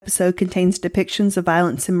episode contains depictions of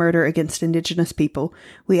violence and murder against Indigenous people.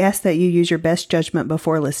 We ask that you use your best judgment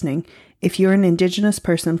before listening. If you're an Indigenous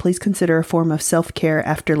person, please consider a form of self-care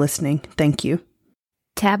after listening. Thank you.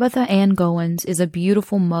 Tabitha Ann Goins is a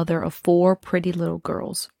beautiful mother of 4 pretty little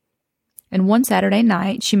girls. And one Saturday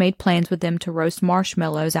night, she made plans with them to roast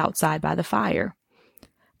marshmallows outside by the fire.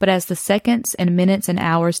 But as the seconds and minutes and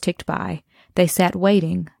hours ticked by, they sat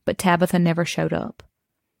waiting, but Tabitha never showed up.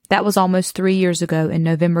 That was almost 3 years ago in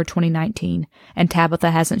November 2019, and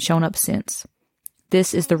Tabitha hasn't shown up since.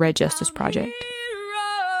 This is the Red Justice Project.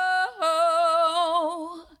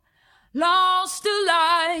 Lost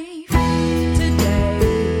alive.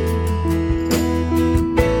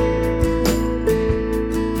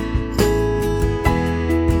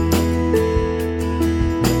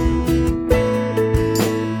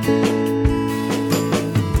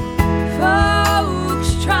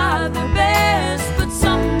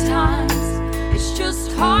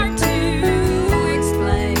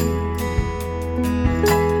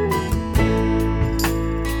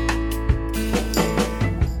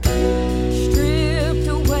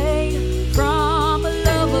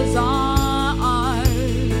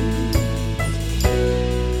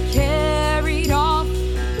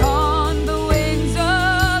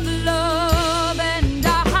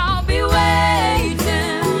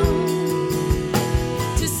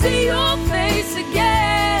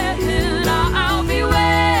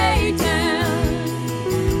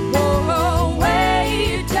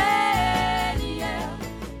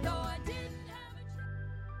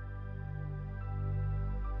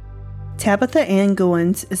 Tabitha Ann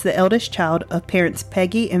Goins is the eldest child of parents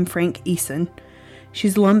Peggy and Frank Eason.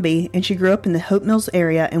 She's Lumbee, and she grew up in the Hope Mills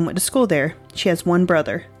area and went to school there. She has one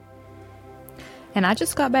brother. And I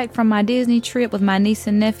just got back from my Disney trip with my niece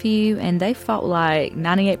and nephew, and they fought like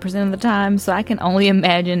 98% of the time, so I can only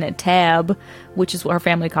imagine that Tab, which is what her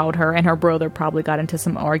family called her, and her brother probably got into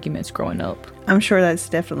some arguments growing up. I'm sure that's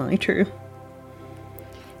definitely true.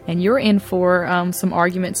 And you're in for some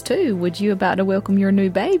arguments too. Would you about to welcome your new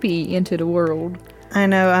baby into the world? I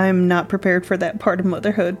know I'm not prepared for that part of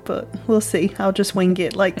motherhood, but we'll see. I'll just wing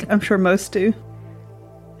it like I'm sure most do.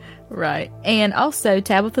 Right. And also,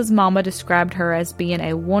 Tabitha's mama described her as being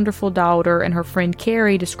a wonderful daughter, and her friend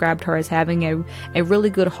Carrie described her as having a really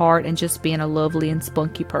good heart and just being a lovely and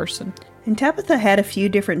spunky person. And Tabitha had a few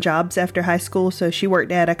different jobs after high school, so she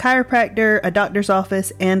worked at a chiropractor, a doctor's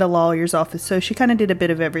office, and a lawyer's office, so she kind of did a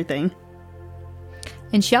bit of everything.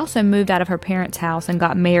 And she also moved out of her parents' house and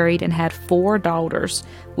got married and had 4 daughters,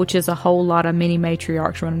 which is a whole lot of mini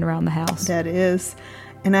matriarchs running around the house. That is.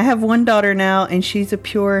 And I have one daughter now, and she's a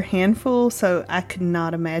pure handful, so I could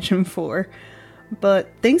not imagine 4. But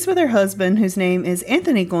things with her husband, whose name is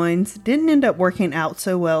Anthony Goins, didn't end up working out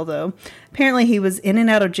so well, though. Apparently he was in and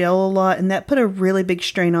out of jail a lot, and that put a really big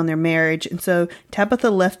strain on their marriage, and so Tabitha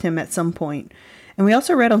left him at some point. And we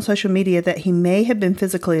also read on social media that he may have been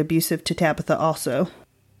physically abusive to Tabitha also.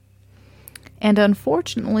 And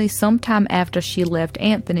unfortunately, sometime after she left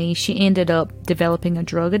Anthony, she ended up developing a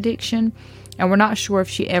drug addiction. And we're not sure if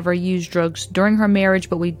she ever used drugs during her marriage,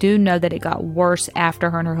 but we do know that it got worse after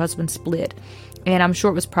her and her husband split. And I'm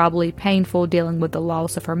sure it was probably painful dealing with the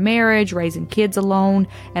loss of her marriage, raising kids alone,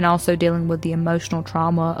 and also dealing with the emotional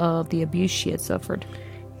trauma of the abuse she had suffered.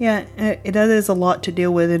 Yeah, it is a lot to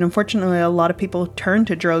deal with, and unfortunately a lot of people turn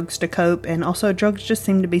to drugs to cope, and also drugs just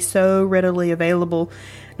seem to be so readily available,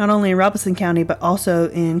 not only in Robeson County, but also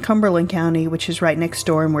in Cumberland County, which is right next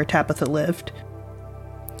door and where Tabitha lived.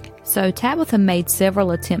 So Tabitha made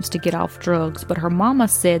several attempts to get off drugs, but her mama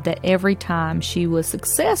said that every time she was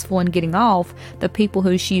successful in getting off, the people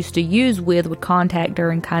who she used to use with would contact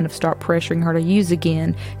her and kind of start pressuring her to use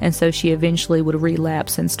again, and so she eventually would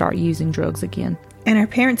relapse and start using drugs again. And her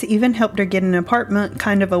parents even helped her get an apartment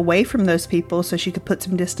kind of away from those people so she could put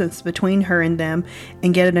some distance between her and them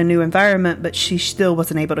and get in a new environment, but she still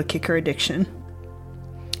wasn't able to kick her addiction.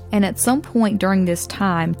 And at some point during this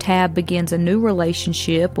time, Tab begins a new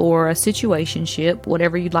relationship or a situationship,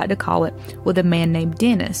 whatever you'd like to call it, with a man named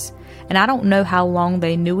Dennis. And I don't know how long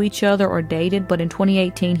they knew each other or dated, but in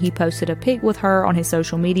 2018 he posted a pic with her on his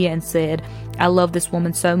social media and said, "I love this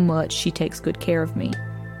woman so much, she takes good care of me."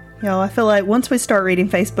 Y'all, I feel like once we start reading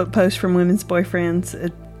Facebook posts from women's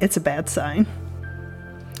boyfriends, it's a bad sign.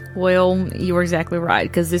 Well, you were exactly right,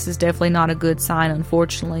 because this is definitely not a good sign,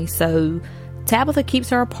 unfortunately. So Tabitha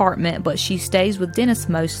keeps her apartment, but she stays with Dennis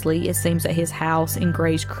mostly, it seems, at his house in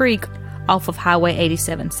Grays Creek off of Highway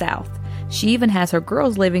 87 South. She even has her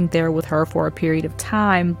girls living there with her for a period of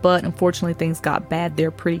time, but unfortunately things got bad there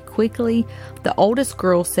pretty quickly. The oldest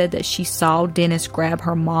girl said that she saw Dennis grab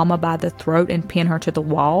her mama by the throat and pin her to the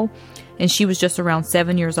wall. And she was just around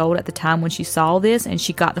 7 years old at the time when she saw this, and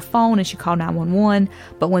she got the phone and she called 911.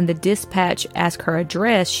 But when the dispatch asked her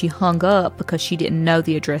address, she hung up because she didn't know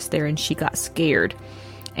the address there and she got scared.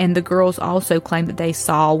 And the girls also claimed that they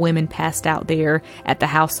saw women passed out there at the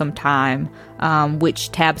house sometime,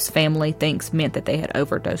 which Tab's family thinks meant that they had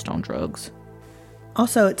overdosed on drugs.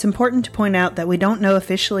 Also, it's important to point out that we don't know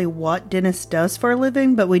officially what Dennis does for a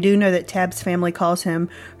living, but we do know that Tab's family calls him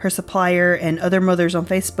her supplier, and other mothers on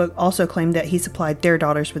Facebook also claim that he supplied their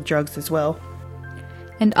daughters with drugs as well.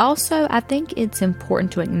 And also, I think it's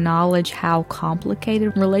important to acknowledge how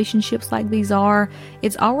complicated relationships like these are.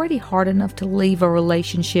 It's already hard enough to leave a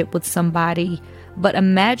relationship with somebody, but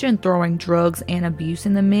imagine throwing drugs and abuse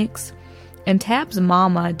in the mix. And Tab's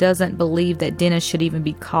mama doesn't believe that Dennis should even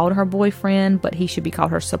be called her boyfriend, but he should be called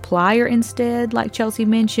her supplier instead, like Chelsea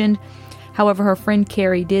mentioned. However, her friend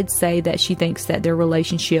Carrie did say that she thinks that their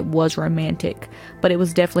relationship was romantic, but it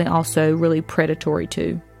was definitely also really predatory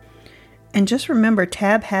too. And just remember,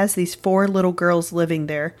 Tab has these 4 little girls living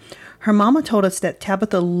there. Her mama told us that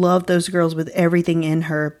Tabitha loved those girls with everything in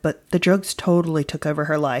her, but the drugs totally took over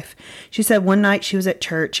her life. She said one night she was at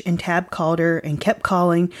church and Tab called her and kept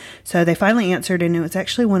calling, so they finally answered, and it was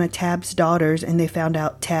actually one of Tab's daughters, and they found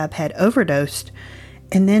out Tab had overdosed.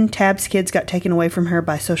 And then Tab's kids got taken away from her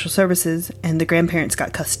by social services, and the grandparents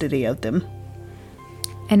got custody of them.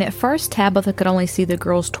 And at first, Tabitha could only see the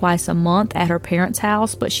girls twice a month at her parents'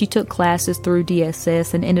 house, but she took classes through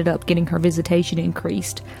DSS and ended up getting her visitation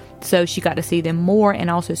increased. So she got to see them more and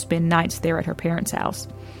also spend nights there at her parents' house.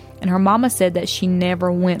 And her mama said that she never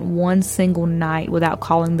went one single night without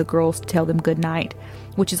calling the girls to tell them good night,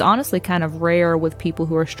 which is honestly kind of rare with people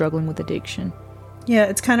who are struggling with addiction. Yeah,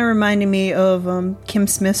 it's kind of reminding me of Kim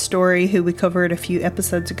Smith's story, who we covered a few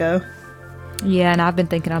episodes ago. Yeah, and I've been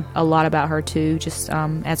thinking a lot about her too, just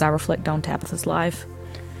as I reflect on Tabitha's life.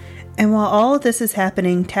 And while all of this is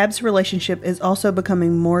happening, Tab's relationship is also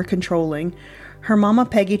becoming more controlling. Her mama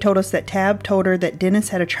Peggy told us that Tab told her that Dennis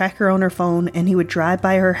had a tracker on her phone and he would drive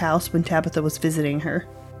by her house when Tabitha was visiting her.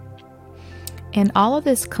 And all of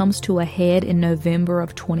this comes to a head in November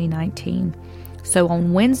of 2019. So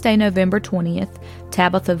on Wednesday, November 20th,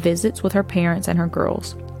 Tabitha visits with her parents and her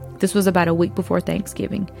girls. This was about a week before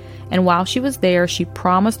Thanksgiving. And while she was there, she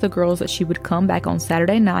promised the girls that she would come back on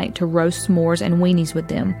Saturday night to roast s'mores and weenies with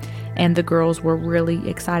them. And the girls were really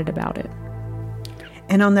excited about it.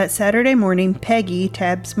 And on that Saturday morning, Peggy,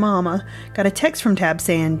 Tab's mama, got a text from Tab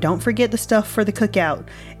saying, "Don't forget the stuff for the cookout."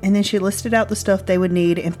 And then she listed out the stuff they would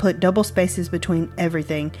need and put double spaces between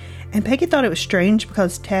everything. And Peggy thought it was strange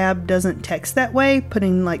because Tab doesn't text that way,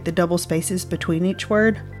 putting like the double spaces between each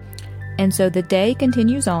word. And so the day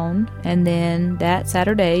continues on, and then that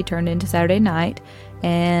Saturday turned into Saturday night,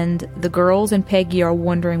 and the girls and Peggy are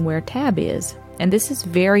wondering where Tab is. And this is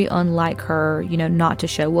very unlike her, not to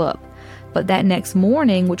show up. But that next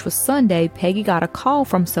morning, which was Sunday, Peggy got a call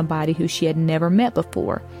from somebody who she had never met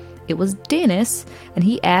before. It was Dennis, and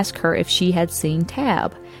he asked her if she had seen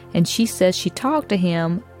Tab. And she says she talked to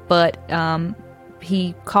him, but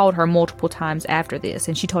he called her multiple times after this,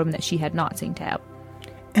 and she told him that she had not seen Tab.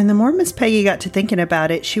 And the more Miss Peggy got to thinking about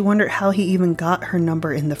it, she wondered how he even got her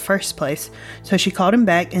number in the first place. So she called him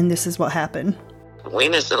back, and this is what happened.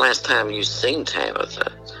 When is the last time you seen Tabitha?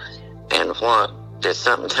 And what? Did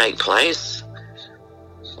something take place?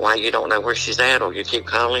 Why you don't know where she's at, or you keep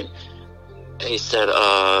calling? He said,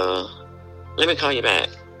 let me call you back.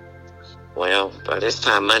 Well, by this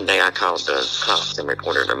time Monday, I called the cops and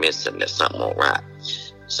reported her missing, that something went right.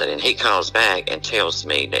 So then he calls back and tells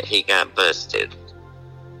me that he got busted.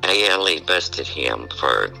 ALE busted him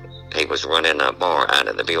he was running a bar out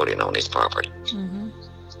of the building on his property. Mm-hmm.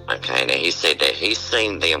 Okay, and he said that he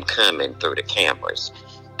seen them coming through the cameras,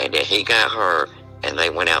 and that he got her, and they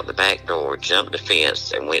went out the back door, jumped the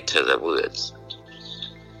fence, and went to the woods.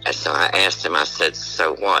 And so I asked him, I said,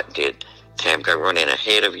 so what, did Tab go running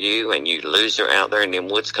ahead of you, and you lose her out there in them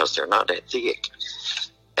woods because they're not that thick?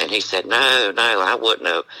 And he said, no, I wouldn't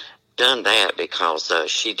have done that because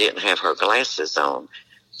she didn't have her glasses on.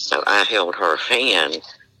 So I held her hand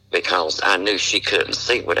because I knew she couldn't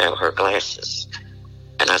see without her glasses.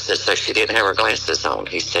 And I said, so she didn't have her glasses on?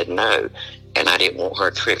 He said, no. And I didn't want her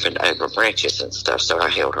tripping over branches and stuff, so I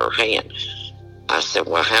held her hand. I said,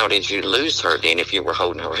 well, how did you lose her then if you were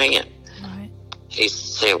holding her hand? Right. He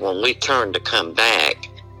said, when we turned to come back,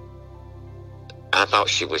 I thought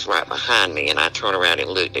she was right behind me, and I turned around and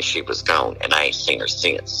looked, and she was gone, and I ain't seen her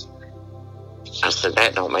since. I said,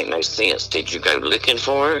 that don't make no sense. Did you go looking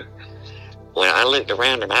for her? Well, I looked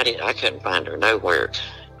around, and I couldn't find her nowhere.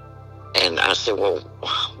 And I said, well,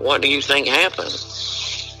 what do you think happened?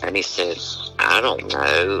 And he said, I don't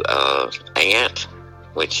know, aunt,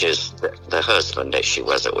 which is the husband that she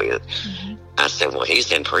wasn't with. Mm-hmm. I said, well,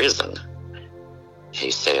 he's in prison.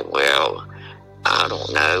 He said, well, I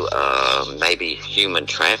don't know, maybe human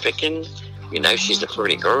trafficking. You know, she's a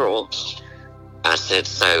pretty girl. I said,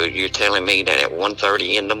 so you're telling me that at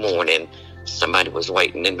 1:30 in the morning, somebody was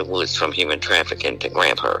waiting in the woods from human trafficking to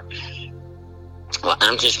grab her? Well,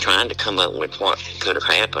 I'm just trying to come up with what could have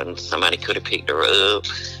happened. Somebody could have picked her up.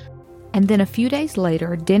 And then a few days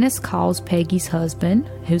later, Dennis calls Peggy's husband,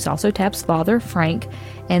 who's also Tab's father, Frank,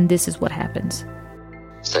 and this is what happens.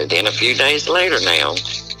 So then a few days later now,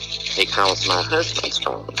 he calls my husband's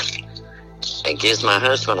phone and gives my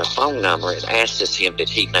husband a phone number and asks him did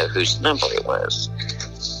he know whose number it was.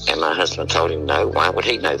 And my husband told him no. Why would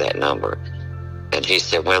he know that number? And he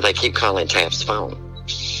said, well, they keep calling Tab's phone.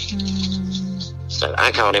 So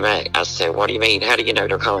I called him back. I said, what do you mean? How do you know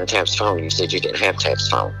they're calling Tab's phone? You said you didn't have Tab's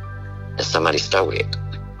phone and somebody stole it.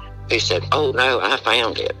 He said, oh, no, I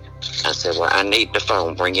found it. I said, well, I need the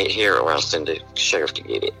phone. Bring it here or I'll send the sheriff to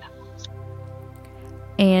get it.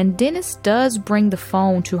 And Dennis does bring the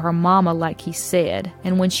phone to her mama like he said.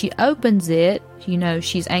 And when she opens it, you know,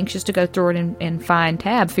 she's anxious to go through it and find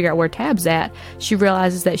Tab, figure out where Tab's at. She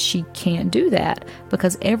realizes that she can't do that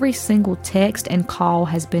because every single text and call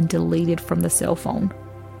has been deleted from the cell phone.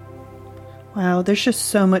 Wow, there's just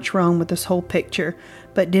so much wrong with this whole picture.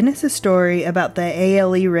 But Dennis's story about the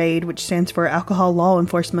ALE raid, which stands for Alcohol Law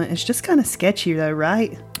Enforcement, is just kind of sketchy though,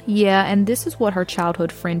 right? Yeah, and this is what her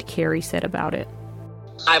childhood friend Carrie said about it.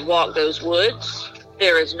 I've walked those woods.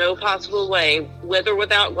 There is no possible way, with or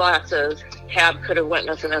without glasses, Tab could have went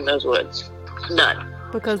missing in those woods. None.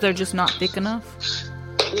 Because they're just not thick enough?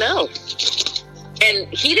 No. And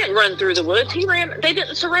he didn't run through the woods. They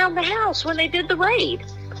didn't surround the house when they did the raid.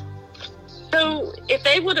 So if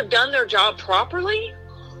they would have done their job properly,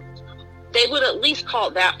 they would at least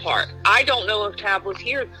caught that part. I don't know if Tab was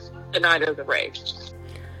here the night of the raid.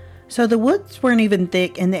 So the woods weren't even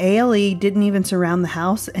thick and the ALE didn't even surround the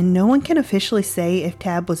house, and no one can officially say if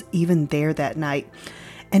Tab was even there that night.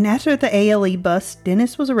 And after the ALE bust,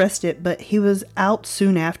 Dennis was arrested, but he was out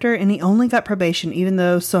soon after and he only got probation even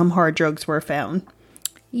though some hard drugs were found.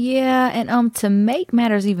 Yeah, and to make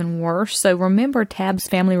matters even worse, so remember Tab's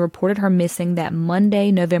family reported her missing that Monday,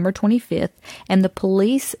 November 25th, and the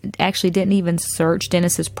police actually didn't even search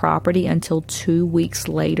Dennis's property until 2 weeks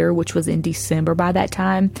later, which was in December by that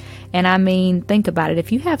time. And I mean, think about it,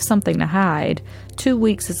 if you have something to hide, 2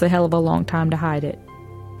 weeks is a hell of a long time to hide it.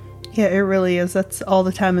 Yeah, it really is. That's all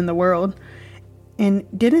the time in the world. And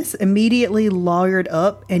Dennis immediately lawyered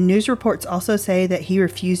up, and news reports also say that he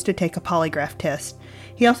refused to take a polygraph test.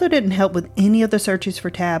 He also didn't help with any of the searches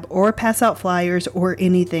for Tab or pass out flyers or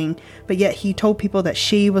anything, but yet he told people that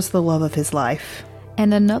she was the love of his life.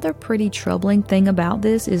 And another pretty troubling thing about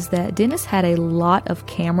this is that Dennis had a lot of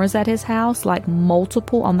cameras at his house, like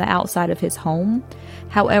multiple on the outside of his home.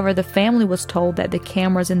 However, the family was told that the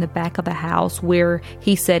cameras in the back of the house where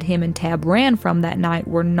he said him and Tab ran from that night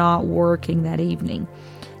were not working that evening.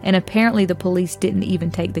 And apparently the police didn't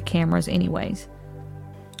even take the cameras anyways.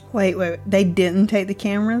 Wait, they didn't take the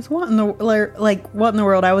cameras? What in the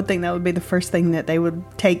world? I would think that would be the first thing that they would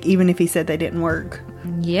take, even if he said they didn't work.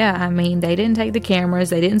 Yeah, I mean, they didn't take the cameras.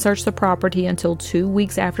 They didn't search the property until 2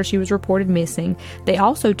 weeks after she was reported missing. They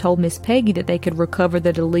also told Miss Peggy that they could recover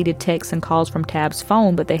the deleted texts and calls from Tab's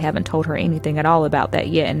phone, but they haven't told her anything at all about that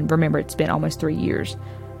yet. And remember, it's been almost 3 years.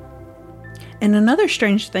 And another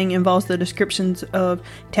strange thing involves the descriptions of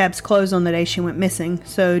Tab's clothes on the day she went missing.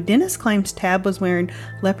 So Dennis claims Tab was wearing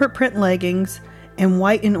leopard print leggings and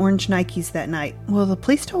white and orange Nikes that night. Well, the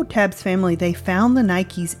police told Tab's family they found the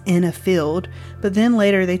Nikes in a field, but then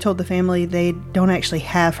later they told the family they don't actually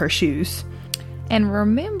have her shoes. And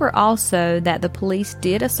remember also that the police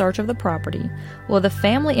did a search of the property. Well, the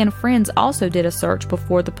family and friends also did a search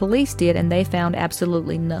before the police did, and they found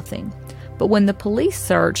absolutely nothing. But when the police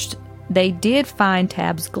searched, they did find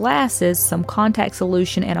Tab's glasses, some contact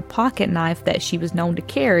solution, and a pocket knife that she was known to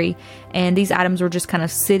carry, and these items were just kind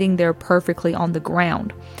of sitting there perfectly on the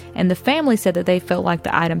ground. And the family said that they felt like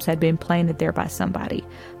the items had been planted there by somebody.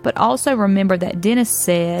 But also remember that Dennis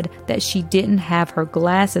said that she didn't have her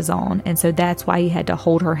glasses on, and so that's why he had to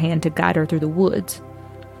hold her hand to guide her through the woods.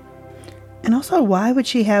 And also, why would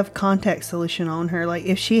she have contact solution on her? Like,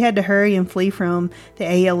 if she had to hurry and flee from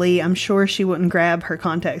the ALE, I'm sure she wouldn't grab her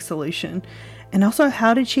contact solution. And also,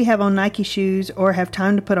 how did she have on Nike shoes or have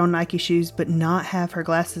time to put on Nike shoes but not have her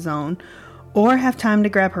glasses on? Or have time to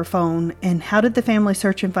grab her phone? And how did the family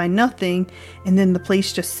search and find nothing, and then the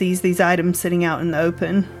police just seize these items sitting out in the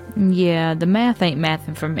open? Yeah, the math ain't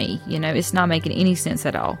mathing for me. You know, it's not making any sense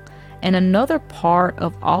at all. And another part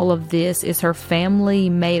of all of this is her family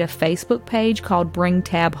made a Facebook page called Bring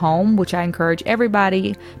Tab Home, which I encourage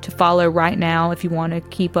everybody to follow right now if you want to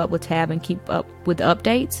keep up with Tab and keep up with the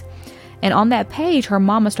updates. And on that page, her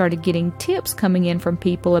mama started getting tips coming in from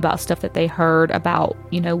people about stuff that they heard about,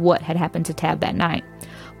 what had happened to Tab that night.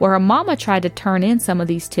 Well, her mama tried to turn in some of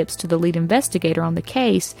these tips to the lead investigator on the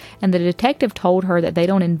case, and the detective told her that they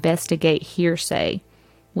don't investigate hearsay,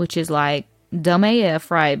 which is like dumb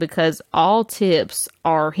AF, right? Because all tips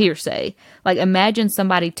are hearsay. Like, imagine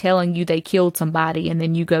somebody telling you they killed somebody and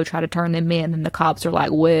then you go try to turn them in and the cops are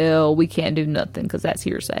like, well, we can't do nothing because that's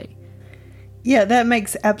hearsay. Yeah, that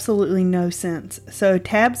makes absolutely no sense. So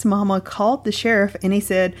Tab's mama called the sheriff and he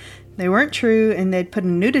said they weren't true and they'd put a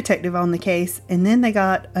new detective on the case, and then they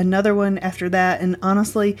got another one after that, and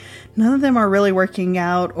honestly, none of them are really working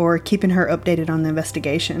out or keeping her updated on the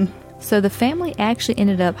investigation. So the family actually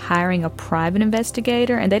ended up hiring a private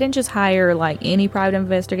investigator, and they didn't just hire like any private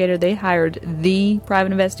investigator, they hired the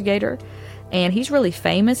private investigator. And he's really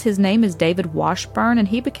famous. His name is David Washburn, and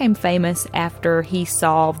he became famous after he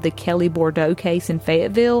solved the Kelly Bordeaux case in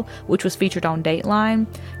Fayetteville, which was featured on Dateline.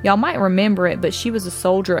 Y'all might remember it, but she was a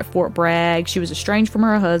soldier at Fort Bragg. She was estranged from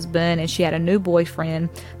her husband, and she had a new boyfriend.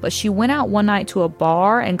 But she went out one night to a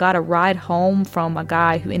bar and got a ride home from a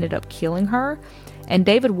guy who ended up killing her. And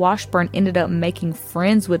David Washburn ended up making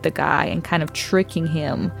friends with the guy and kind of tricking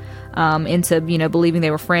him into, believing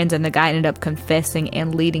they were friends. And the guy ended up confessing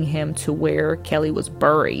and leading him to where Kelly was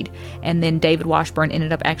buried. And then David Washburn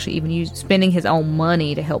ended up actually even spending his own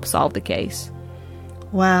money to help solve the case.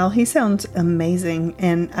 Wow, he sounds amazing.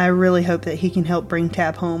 And I really hope that he can help bring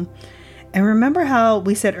Tab home. And remember how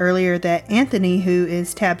we said earlier that Anthony, who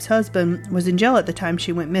is Tab's husband, was in jail at the time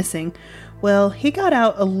she went missing? Well, he got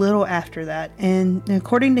out a little after that, and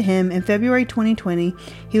according to him, in February 2020,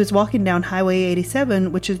 he was walking down Highway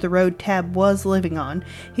 87, which is the road Tab was living on.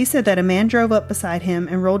 He said that a man drove up beside him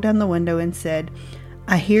and rolled down the window and said,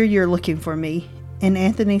 "I hear you're looking for me." And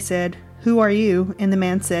Anthony said, "Who are you?" And the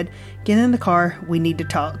man said, "Get in the car, we need to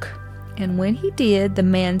talk." And when he did, the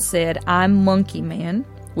man said, "I'm Monkey Man,"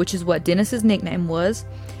 which is what Dennis's nickname was.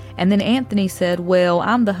 And then Anthony said, "Well,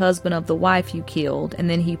 I'm the husband of the wife you killed." And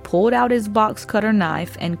then he pulled out his box cutter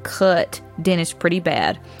knife and cut Dennis pretty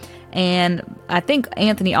bad. And I think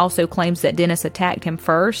Anthony also claims that Dennis attacked him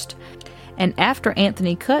first. And after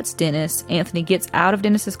Anthony cuts Dennis, Anthony gets out of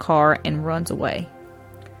Dennis's car and runs away.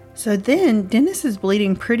 So then Dennis is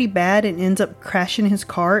bleeding pretty bad and ends up crashing his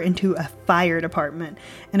car into a fire department.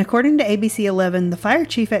 And according to ABC 11, the fire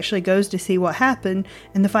chief actually goes to see what happened,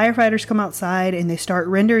 and the firefighters come outside and they start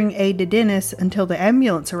rendering aid to Dennis until the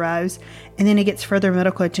ambulance arrives, and then he gets further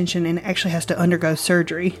medical attention and actually has to undergo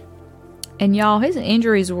surgery. And y'all, his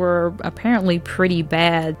injuries were apparently pretty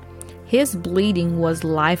bad. His bleeding was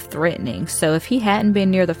life-threatening, so if he hadn't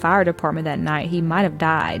been near the fire department that night, he might have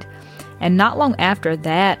died. And not long after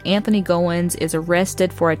that, Anthony Goins is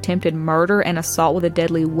arrested for attempted murder and assault with a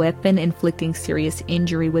deadly weapon, inflicting serious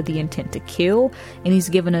injury with the intent to kill, and he's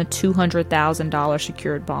given a $200,000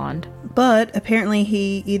 secured bond. But apparently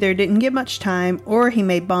he either didn't get much time or he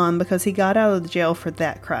made bond because he got out of the jail for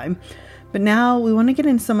that crime. But now we want to get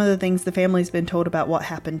into some of the things the family's been told about what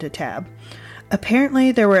happened to Tab.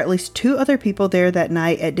 Apparently, there were at least 2 other people there that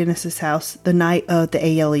night at Dennis's house the night of the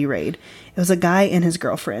ALE raid. It was a guy and his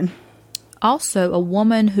girlfriend. Also, a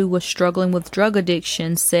woman who was struggling with drug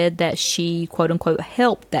addiction said that she, quote-unquote,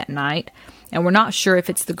 helped that night. And we're not sure if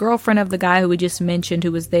it's the girlfriend of the guy who we just mentioned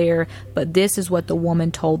who was there, but this is what the woman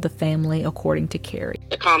told the family, according to Carrie.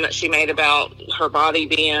 The comment she made about her body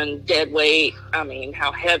being dead weight,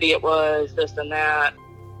 how heavy it was, this and that.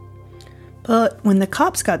 But when the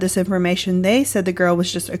cops got this information, they said the girl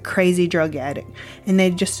was just a crazy drug addict, and they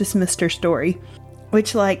just dismissed her story.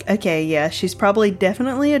 Which, okay, yeah, she's probably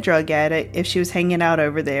definitely a drug addict if she was hanging out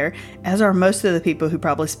over there, as are most of the people who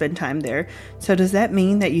probably spend time there. So does that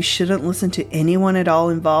mean that you shouldn't listen to anyone at all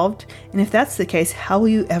involved? And if that's the case, how will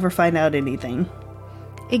you ever find out anything?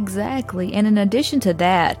 Exactly. And in addition to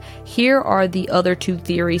that, here are the other 2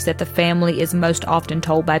 theories that the family is most often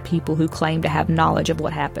told by people who claim to have knowledge of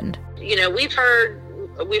what happened. We've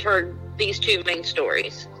heard these 2 main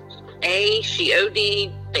stories. A, she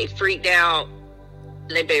OD'd, they freaked out,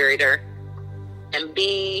 and they buried her. And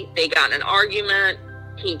B, they got in an argument,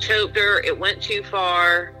 he choked her, it went too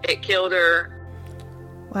far, it killed her.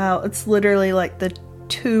 Wow, it's literally like the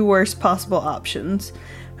 2 worst possible options.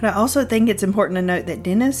 But I also think it's important to note that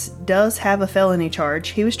Dennis does have a felony charge.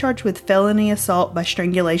 He was charged with felony assault by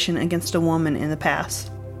strangulation against a woman in the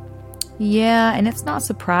past. Yeah, and it's not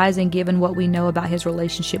surprising given what we know about his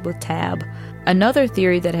relationship with Tab. Another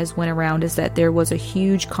theory that has went around is that there was a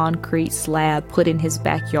huge concrete slab put in his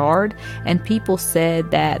backyard, and people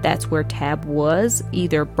said that that's where Tab was,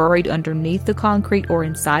 either buried underneath the concrete or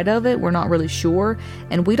inside of it. We're not really sure,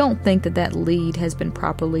 and we don't think that that lead has been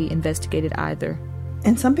properly investigated either.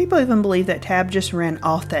 And some people even believe that Tab just ran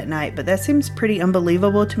off that night, but that seems pretty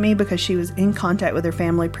unbelievable to me because she was in contact with her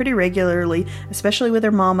family pretty regularly, especially with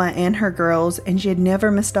her mama and her girls, and she had never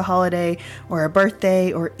missed a holiday or a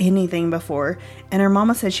birthday or anything before. And her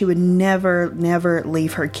mama said she would never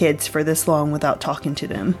leave her kids for this long without talking to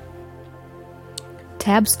them.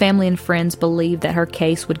 Tab's family and friends believe that her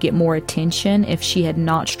case would get more attention if she had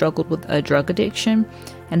not struggled with a drug addiction,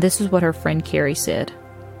 and this is what her friend Carrie said.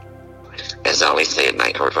 That's all he said, and I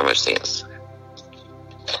ain't heard from her since.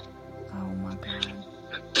 Oh my God.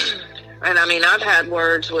 And I mean, I've had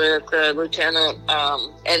words with the lieutenant,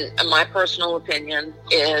 and my personal opinion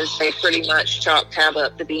is they pretty much chalk Tab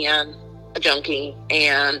up to being a junkie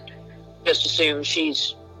and just assume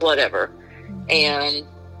she's whatever. And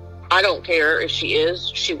I don't care if she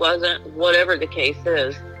is, she wasn't, whatever the case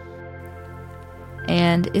is.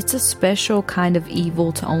 And it's a special kind of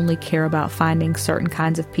evil to only care about finding certain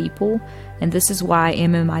kinds of people, and this is why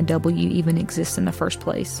MMIW even exists in the first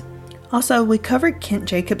place. Also, we covered Kent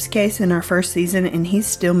Jacobs' case in our first season, and he's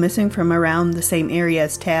still missing from around the same area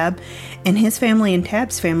as Tab, and his family and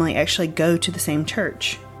Tab's family actually go to the same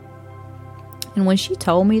church. And when she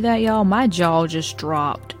told me that, y'all, my jaw just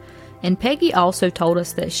dropped. And Peggy also told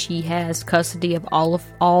us that she has custody of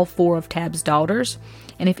all four of Tab's daughters.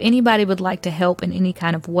 And if anybody would like to help in any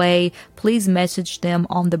kind of way, please message them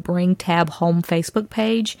on the Bring Tab Home Facebook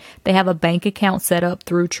page. They have a bank account set up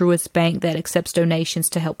through Truist Bank that accepts donations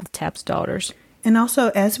to help with Tab's daughters. And also,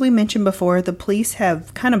 as we mentioned before, the police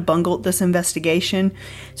have kind of bungled this investigation.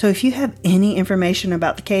 So if you have any information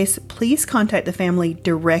about the case, please contact the family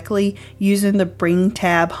directly using the Bring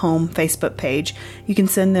Tab Home Facebook page. You can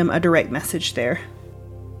send them a direct message there.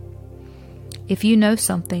 If you know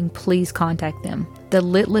something, please contact them. The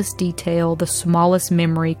littlest detail, the smallest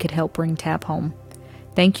memory could help bring Tab home.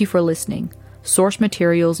 Thank you for listening. Source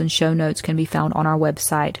materials and show notes can be found on our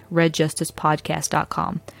website,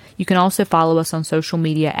 redjusticepodcast.com. You can also follow us on social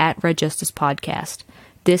media at Red Justice Podcast.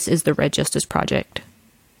 This is the Red Justice Project.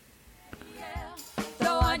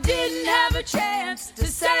 Though I didn't have a chance to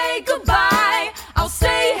say goodbye, I'll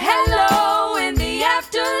say hello in the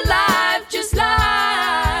afterlife, just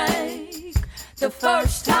like the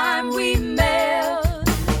first time we met.